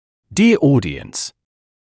Dear audience,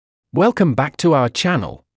 welcome back to our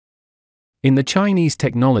channel. In the Chinese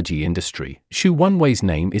technology industry, Xu Wenwei's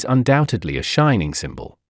name is undoubtedly a shining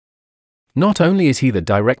symbol. Not only is he the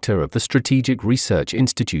director of the Strategic Research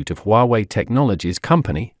Institute of Huawei Technologies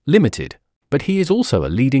Company, Limited, but he is also a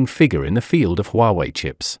leading figure in the field of Huawei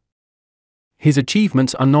chips. His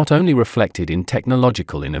achievements are not only reflected in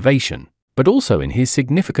technological innovation, but also in his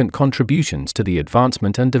significant contributions to the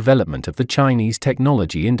advancement and development of the Chinese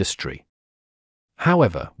technology industry.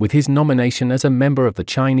 However, with his nomination as a member of the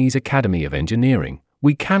Chinese Academy of Engineering,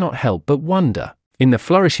 we cannot help but wonder, in the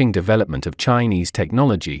flourishing development of Chinese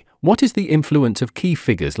technology, what is the influence of key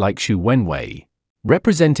figures like Xu Wenwei,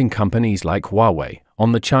 representing companies like Huawei,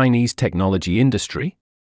 on the Chinese technology industry?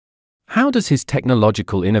 How does his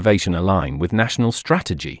technological innovation align with national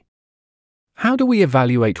strategy? How do we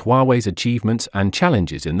evaluate Huawei's achievements and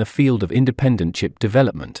challenges in the field of independent chip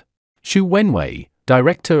development? Xu Wenwei,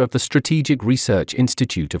 director of the Strategic Research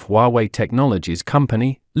Institute of Huawei Technologies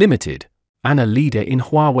Company, Limited, and a leader in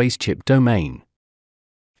Huawei's chip domain.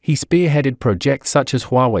 He spearheaded projects such as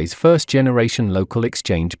Huawei's first-generation local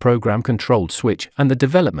exchange program-controlled switch and the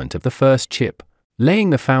development of the first chip,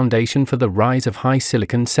 laying the foundation for the rise of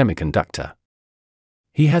high-silicon semiconductor.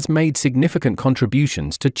 He has made significant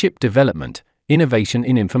contributions to chip development, innovation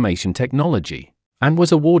in information technology, and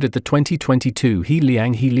was awarded the 2022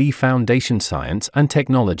 Liang Li Foundation Science and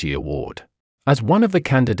Technology Award. As one of the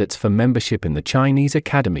candidates for membership in the Chinese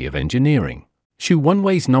Academy of Engineering, Xu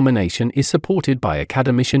Wenwei's nomination is supported by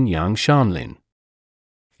academician Yang Shanlin.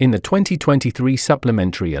 In the 2023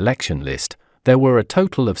 supplementary election list, there were a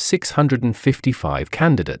total of 655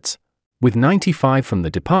 candidates, with 95 from the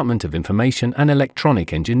Department of Information and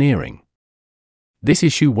Electronic Engineering. This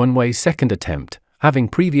is Xu Wenwei's second attempt, having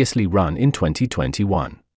previously run in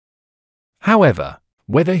 2021. However,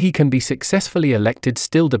 whether he can be successfully elected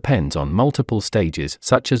still depends on multiple stages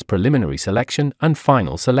such as preliminary selection and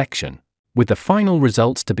final selection, with the final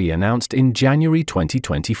results to be announced in January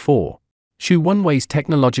 2024. Xu Wenwei's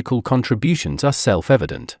technological contributions are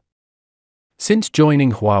self-evident. Since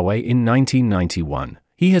joining Huawei in 1991,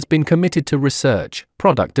 he has been committed to research,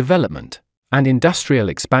 product development, and industrial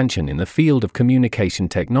expansion in the field of communication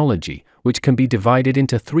technology, which can be divided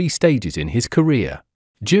into three stages in his career.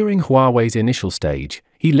 During Huawei's initial stage,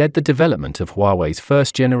 he led the development of Huawei's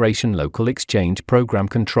first-generation local exchange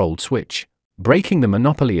program-controlled switch, breaking the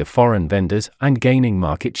monopoly of foreign vendors and gaining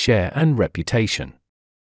market share and reputation.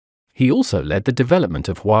 He also led the development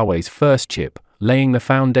of Huawei's first chip, laying the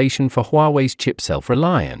foundation for Huawei's chip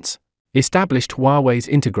self-reliance, established Huawei's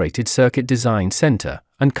Integrated Circuit Design Center,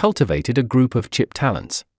 and cultivated a group of chip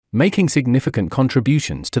talents, making significant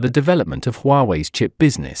contributions to the development of Huawei's chip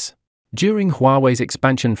business. During Huawei's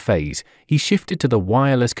expansion phase, he shifted to the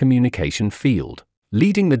wireless communication field,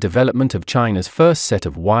 leading the development of China's first set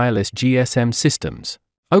of wireless GSM systems,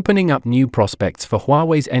 opening up new prospects for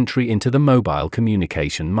Huawei's entry into the mobile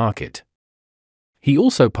communication market. He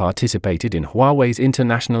also participated in Huawei's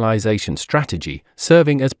internationalization strategy,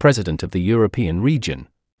 serving as president of the European region,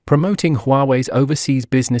 promoting Huawei's overseas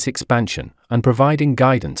business expansion and providing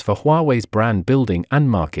guidance for Huawei's brand building and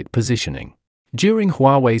market positioning. During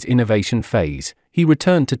Huawei's innovation phase, he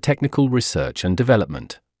returned to technical research and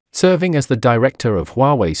development, serving as the director of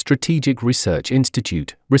Huawei's Strategic Research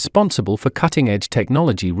Institute, responsible for cutting-edge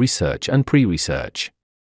technology research and pre-research.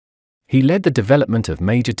 He led the development of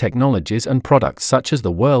major technologies and products such as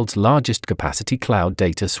the world's largest capacity cloud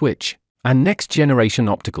data switch and next-generation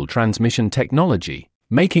optical transmission technology,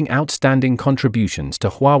 making outstanding contributions to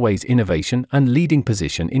Huawei's innovation and leading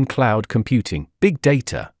position in cloud computing, big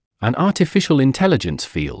data, and artificial intelligence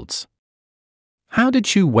fields. How did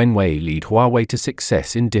Xu Wenwei lead Huawei to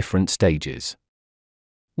success in different stages?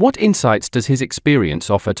 What insights does his experience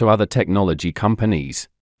offer to other technology companies?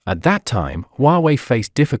 At that time, Huawei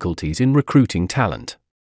faced difficulties in recruiting talent.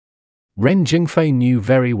 Ren Zhengfei knew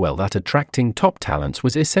very well that attracting top talents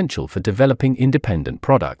was essential for developing independent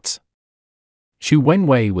products. Xu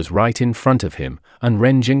Wenwei was right in front of him, and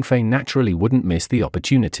Ren Zhengfei naturally wouldn't miss the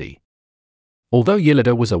opportunity. Although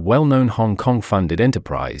Yilida was a well-known Hong Kong-funded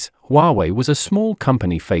enterprise, Huawei was a small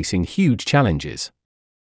company facing huge challenges.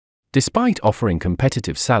 Despite offering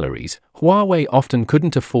competitive salaries, Huawei often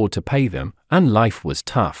couldn't afford to pay them, and life was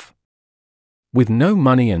tough. With no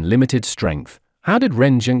money and limited strength, how did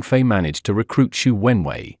Ren Zhengfei manage to recruit Xu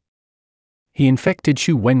Wenwei? He infected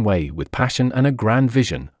Xu Wenwei with passion and a grand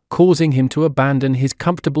vision, causing him to abandon his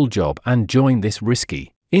comfortable job and join this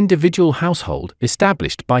risky, individual household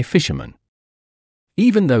established by fishermen.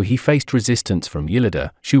 Even though he faced resistance from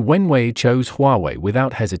Yilida, Xu Wenwei chose Huawei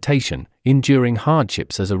without hesitation, enduring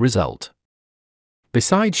hardships as a result.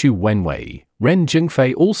 Besides Xu Wenwei, Ren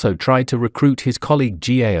Zhengfei also tried to recruit his colleague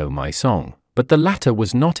Jiao Maisong, but the latter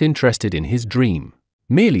was not interested in his dream,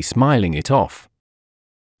 merely smiling it off.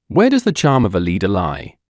 Where does the charm of a leader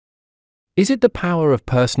lie? Is it the power of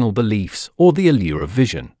personal beliefs or the allure of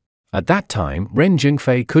vision? At that time, Ren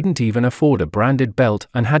Zhengfei couldn't even afford a branded belt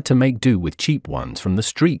and had to make do with cheap ones from the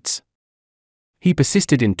streets. He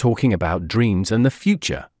persisted in talking about dreams and the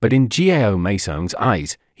future, but in Jiao Maisong's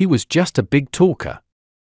eyes, he was just a big talker.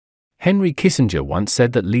 Henry Kissinger once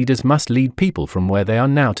said that leaders must lead people from where they are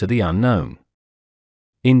now to the unknown.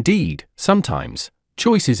 Indeed, sometimes,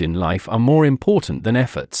 choices in life are more important than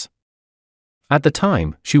efforts. At the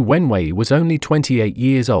time, Xu Wenwei was only 28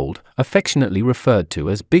 years old, affectionately referred to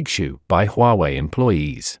as Big Xu by Huawei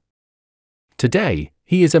employees. Today,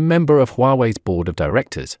 he is a member of Huawei's board of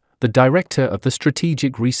directors, the director of the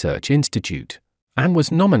Strategic Research Institute, and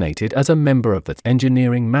was nominated as a member of the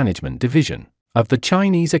Engineering Management Division of the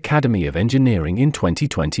Chinese Academy of Engineering in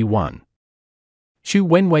 2021. Xu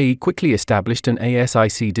Wenwei quickly established an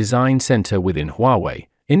ASIC design center within Huawei,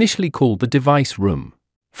 initially called the Device Room,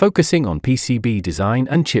 focusing on PCB design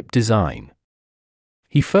and chip design.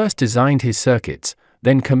 He first designed his circuits,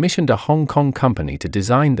 then commissioned a Hong Kong company to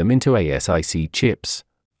design them into ASIC chips,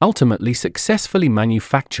 ultimately successfully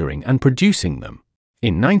manufacturing and producing them.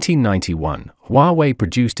 In 1991, Huawei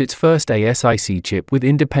produced its first ASIC chip with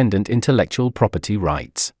independent intellectual property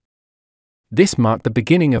rights. This marked the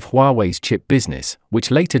beginning of Huawei's chip business, which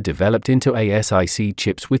later developed into ASIC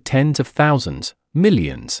chips with tens of thousands,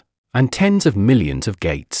 millions, and tens of millions of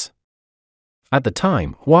gates. At the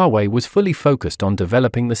time, Huawei was fully focused on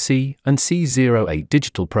developing the C and C08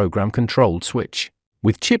 digital program-controlled switch,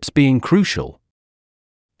 with chips being crucial.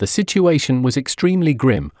 The situation was extremely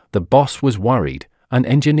grim, the boss was worried, and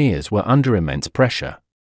engineers were under immense pressure.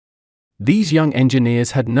 These young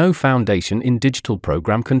engineers had no foundation in digital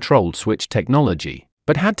program-controlled switch technology,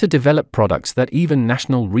 but had to develop products that even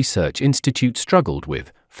National Research Institute struggled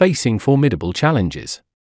with, facing formidable challenges.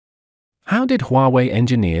 How did Huawei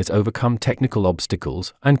engineers overcome technical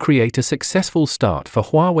obstacles and create a successful start for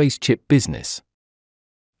Huawei's chip business?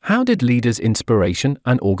 How did leaders' inspiration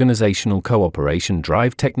and organizational cooperation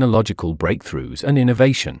drive technological breakthroughs and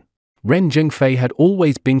innovation? Ren Zhengfei had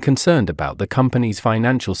always been concerned about the company's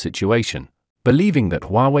financial situation, believing that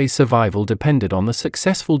Huawei's survival depended on the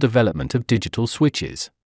successful development of digital switches.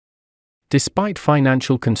 Despite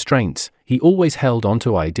financial constraints, he always held on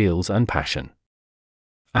to ideals and passion.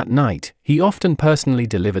 At night, he often personally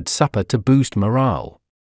delivered supper to boost morale.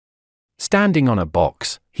 Standing on a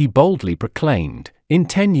box, he boldly proclaimed, "In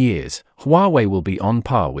 10 years, Huawei will be on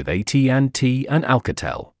par with AT&T and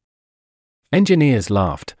Alcatel." Engineers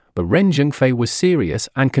laughed, but Ren Zhengfei was serious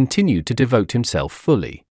and continued to devote himself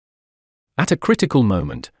fully. At a critical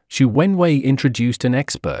moment, Xu Wenwei introduced an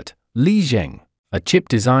expert, Li Zheng, a chip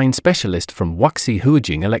design specialist from Wuxi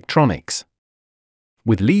Huijing Electronics.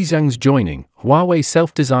 With Li Zheng's joining, Huawei's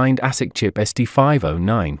self-designed ASIC chip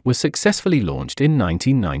ST509 was successfully launched in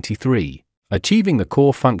 1993, achieving the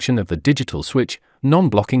core function of the digital switch,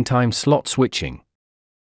 non-blocking time slot switching.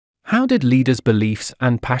 How did leaders' beliefs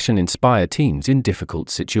and passion inspire teams in difficult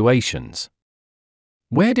situations?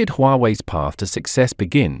 Where did Huawei's path to success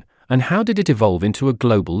begin, and how did it evolve into a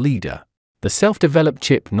global leader? The self-developed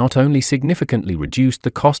chip not only significantly reduced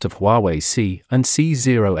the cost of Huawei's C and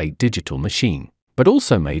C08 digital machine, but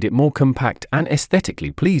also made it more compact and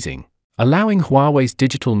aesthetically pleasing, allowing Huawei's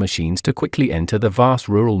digital machines to quickly enter the vast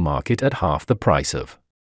rural market at half the price of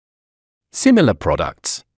similar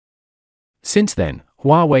products. Since then,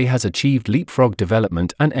 Huawei has achieved leapfrog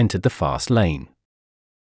development and entered the fast lane.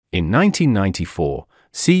 In 1994,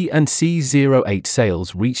 C and C08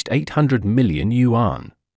 sales reached 800 million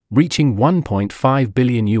yuan, reaching 1.5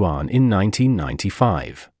 billion yuan in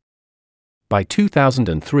 1995. By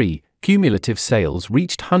 2003, cumulative sales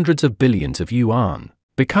reached hundreds of billions of yuan,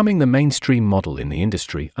 becoming the mainstream model in the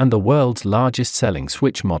industry and the world's largest selling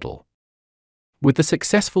switch model. With the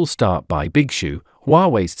successful start by Big Xu,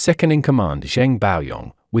 Huawei's second-in-command Zheng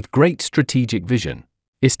Baoyong, with great strategic vision,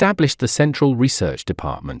 established the Central Research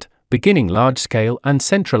Department, beginning large-scale and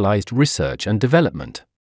centralized research and development.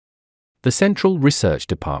 The Central Research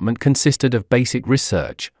Department consisted of basic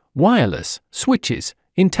research, wireless, switches,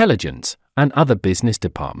 intelligence, and other business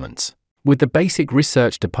departments, with the Basic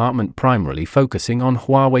Research Department primarily focusing on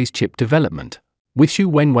Huawei's chip development, with Xu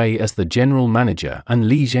Wenwei as the general manager and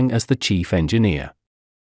Li Zheng as the chief engineer.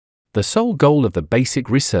 The sole goal of the Basic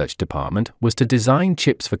Research Department was to design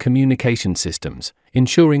chips for communication systems,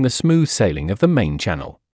 ensuring the smooth sailing of the main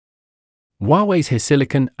channel. Huawei's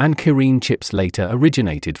HiSilicon and Kirin chips later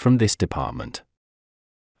originated from this department.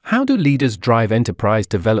 How do leaders drive enterprise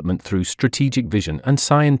development through strategic vision and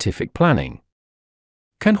scientific planning?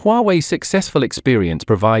 Can Huawei's successful experience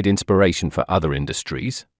provide inspiration for other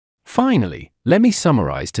industries? Finally, let me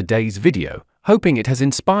summarize today's video, hoping it has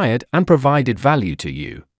inspired and provided value to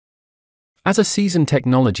you. As a seasoned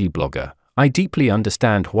technology blogger, I deeply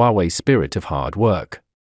understand Huawei's spirit of hard work.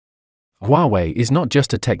 Huawei is not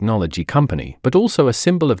just a technology company but also a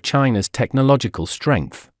symbol of China's technological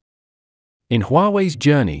strength. In Huawei's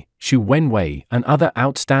journey, Xu Wenwei and other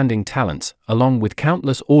outstanding talents, along with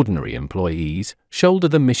countless ordinary employees, shoulder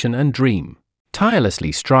the mission and dream,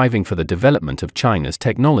 tirelessly striving for the development of China's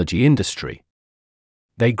technology industry.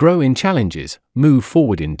 They grow in challenges, move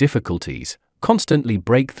forward in difficulties, constantly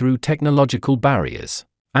break through technological barriers,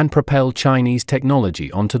 and propel Chinese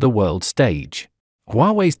technology onto the world stage.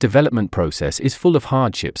 Huawei's development process is full of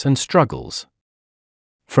hardships and struggles.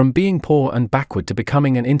 From being poor and backward to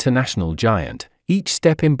becoming an international giant, each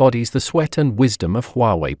step embodies the sweat and wisdom of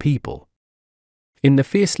Huawei people. In the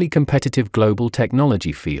fiercely competitive global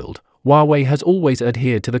technology field, Huawei has always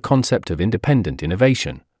adhered to the concept of independent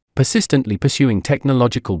innovation, persistently pursuing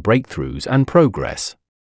technological breakthroughs and progress.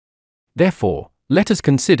 Therefore, let us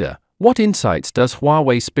consider, what insights does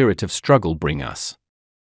Huawei's spirit of struggle bring us?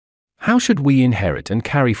 How should we inherit and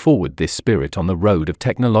carry forward this spirit on the road of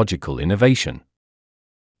technological innovation?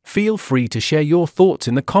 Feel free to share your thoughts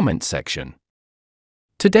in the comments section.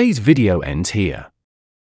 Today's video ends here.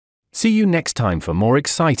 See you next time for more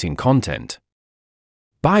exciting content.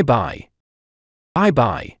 Bye bye. Bye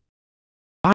bye.